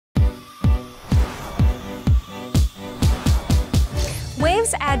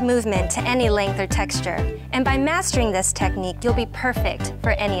Just add movement to any length or texture, and by mastering this technique, you'll be perfect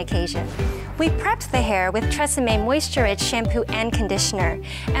for any occasion. We prepped the hair with TRESemmé Moisture-Rich shampoo and conditioner,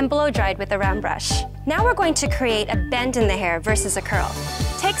 and blow-dried with a round brush. Now we're going to create a bend in the hair versus a curl.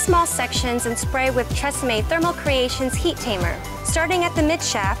 Take small sections and spray with TRESemmé Thermal Creations Heat Tamer. Starting at the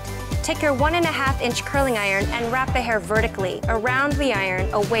mid-shaft, take your 1.5-inch curling iron and wrap the hair vertically around the iron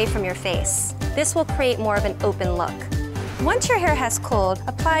away from your face. This will create more of an open look. Once your hair has cooled,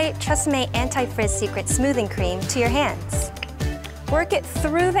 apply TRESemmé Anti-Frizz Secret Smoothing Cream to your hands. Work it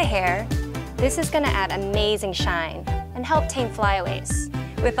through the hair. This is going to add amazing shine and help tame flyaways.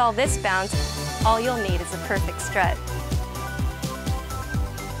 With all this bounce, all you'll need is a perfect strut.